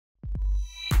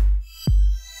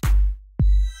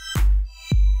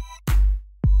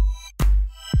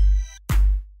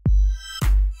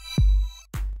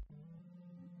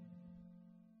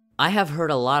I have heard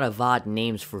a lot of odd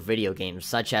names for video games,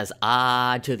 such as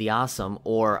Ah to the Awesome,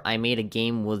 or I made a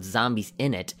game with zombies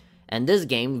in it, and this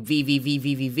game,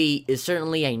 VVVVVV, is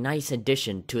certainly a nice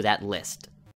addition to that list.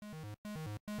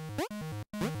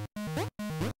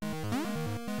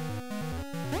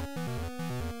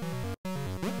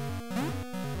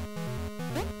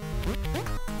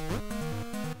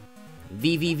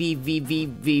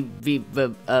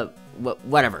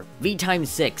 Whatever. V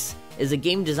times 6 is a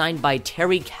game designed by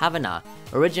Terry Kavanagh.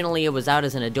 Originally, it was out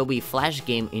as an Adobe Flash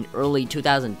game in early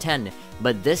 2010,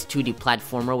 but this 2D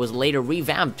platformer was later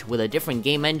revamped with a different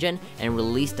game engine and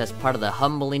released as part of the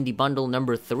Humble Indie Bundle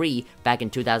number 3 back in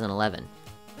 2011.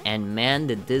 And man,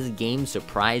 did this game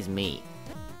surprise me.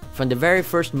 From the very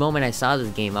first moment I saw this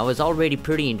game, I was already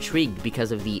pretty intrigued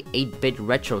because of the 8-bit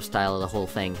retro style of the whole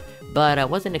thing, but I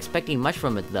wasn't expecting much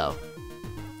from it though.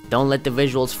 Don't let the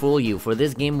visuals fool you, for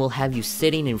this game will have you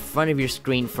sitting in front of your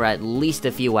screen for at least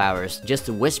a few hours, just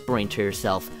whispering to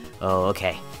yourself, "Oh,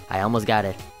 okay, I almost got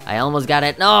it. I almost got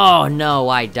it. No, no,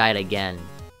 I died again."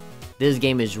 This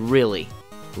game is really,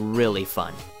 really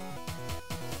fun.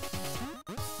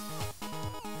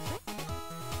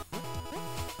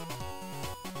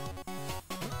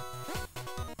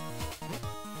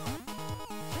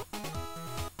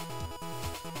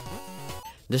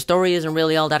 The story isn't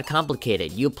really all that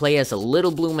complicated. You play as a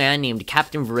little blue man named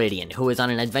Captain Viridian, who is on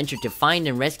an adventure to find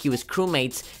and rescue his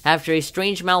crewmates after a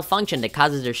strange malfunction that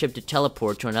causes their ship to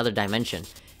teleport to another dimension.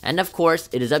 And of course,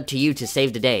 it is up to you to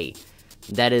save the day.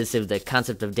 That is, if the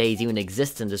concept of days even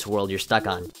exists in this world you're stuck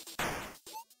on.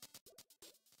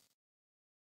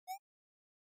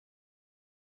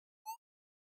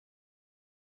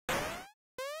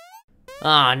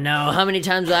 Oh no, how many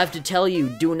times do I have to tell you,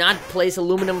 do not place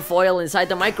aluminum foil inside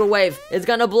the microwave! It's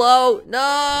gonna blow!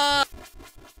 No!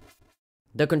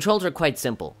 The controls are quite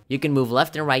simple. You can move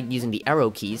left and right using the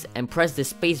arrow keys, and press the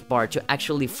spacebar to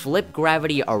actually flip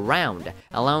gravity around,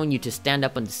 allowing you to stand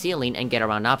up on the ceiling and get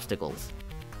around obstacles.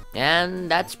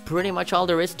 And that's pretty much all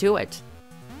there is to it.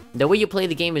 The way you play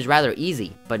the game is rather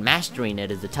easy, but mastering it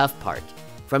is the tough part.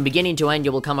 From beginning to end,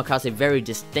 you will come across a very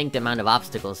distinct amount of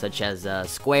obstacles, such as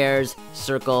squares,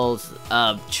 circles,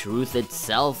 truth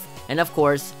itself, and of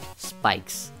course,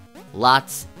 spikes.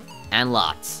 Lots and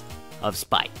lots of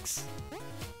spikes.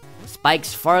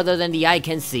 Spikes farther than the eye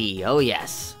can see, oh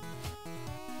yes.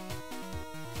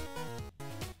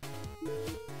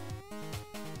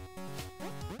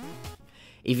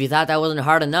 If you thought that wasn't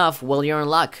hard enough, well, you're in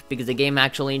luck, because the game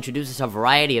actually introduces a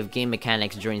variety of game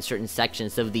mechanics during certain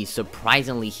sections of the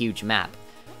surprisingly huge map.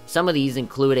 Some of these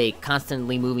include a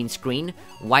constantly moving screen,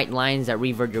 white lines that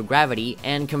revert your gravity,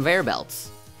 and conveyor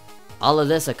belts. All of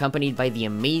this accompanied by the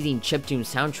amazing chiptune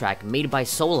soundtrack made by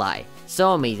Souleye.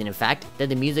 So amazing, in fact, that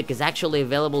the music is actually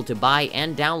available to buy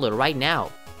and download right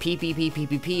now.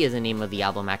 PPPPPP is the name of the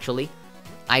album, actually.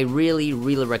 I really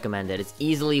recommend it. It's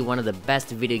easily one of the best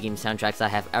video game soundtracks I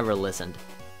have ever listened.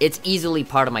 It's easily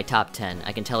part of my top 10,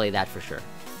 I can tell you that for sure.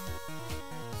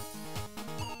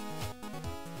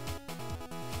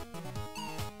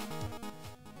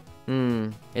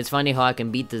 It's funny how I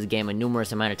can beat this game a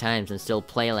numerous amount of times and still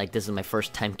play like this is my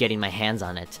first time getting my hands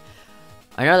on it.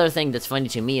 Another thing that's funny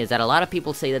to me is that a lot of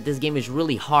people say that this game is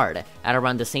really hard, at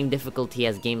around the same difficulty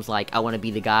as games like I Wanna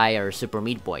Be the Guy or Super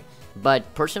Meat Boy.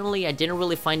 But personally, I didn't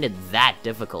really find it that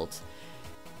difficult.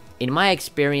 In my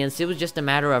experience, it was just a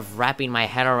matter of wrapping my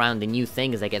head around the new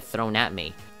things that get thrown at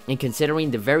me. And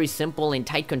considering the very simple and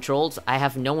tight controls, I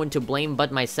have no one to blame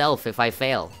but myself if I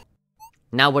fail.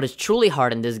 Now, what is truly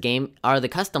hard in this game are the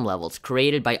custom levels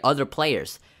created by other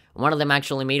players. One of them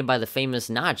actually made by the famous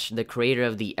Notch, the creator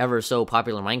of the ever so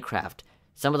popular Minecraft.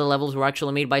 Some of the levels were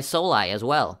actually made by Souleye as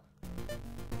well.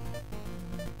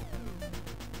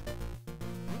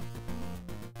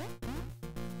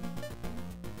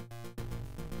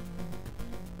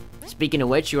 Speaking of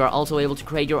which, you are also able to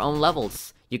create your own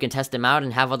levels. You can test them out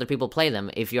and have other people play them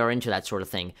if you're into that sort of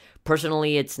thing.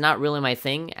 Personally, it's not really my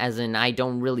thing, as in I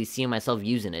don't really see myself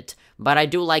using it, but I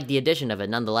do like the addition of it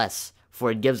nonetheless, for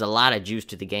it gives a lot of juice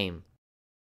to the game.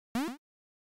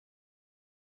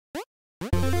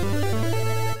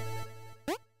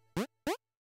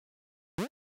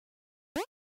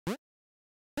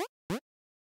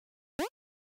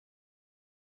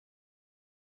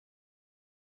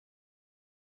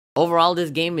 Overall, this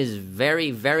game is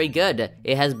very good.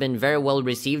 It has been very well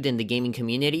received in the gaming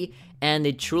community, and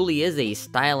it truly is a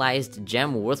stylized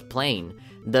gem worth playing.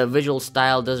 The visual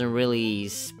style doesn't really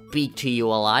speak to you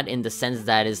a lot in the sense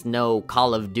that it's no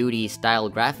Call of Duty style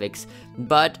graphics,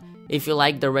 but if you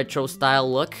like the retro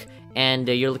style look, and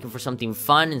you're looking for something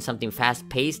fun and something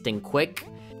fast-paced and quick,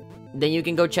 then you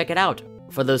can go check it out.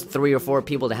 for those 3 or 4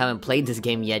 people that haven't played this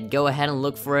game yet, go ahead and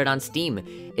look for it on Steam.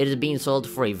 It is being sold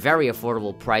for a very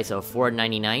affordable price of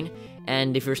 $4.99,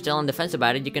 and if you're still on the fence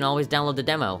about it, you can always download the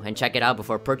demo and check it out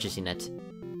before purchasing it.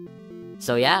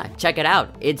 So yeah, check it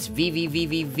out. It's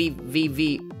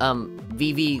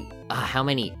how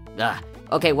many?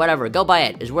 Okay, whatever, go buy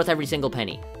it. It's worth every single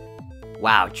penny.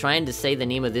 Wow, trying to say the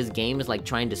name of this game is like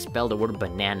trying to spell the word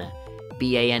banana.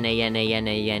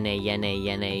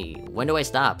 B-A-N-A-N-A-N-A-N-A-N-A-N-A-N-A. When do I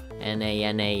stop?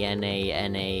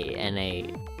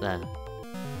 N-A-N-A-N-A-N-A-N-A.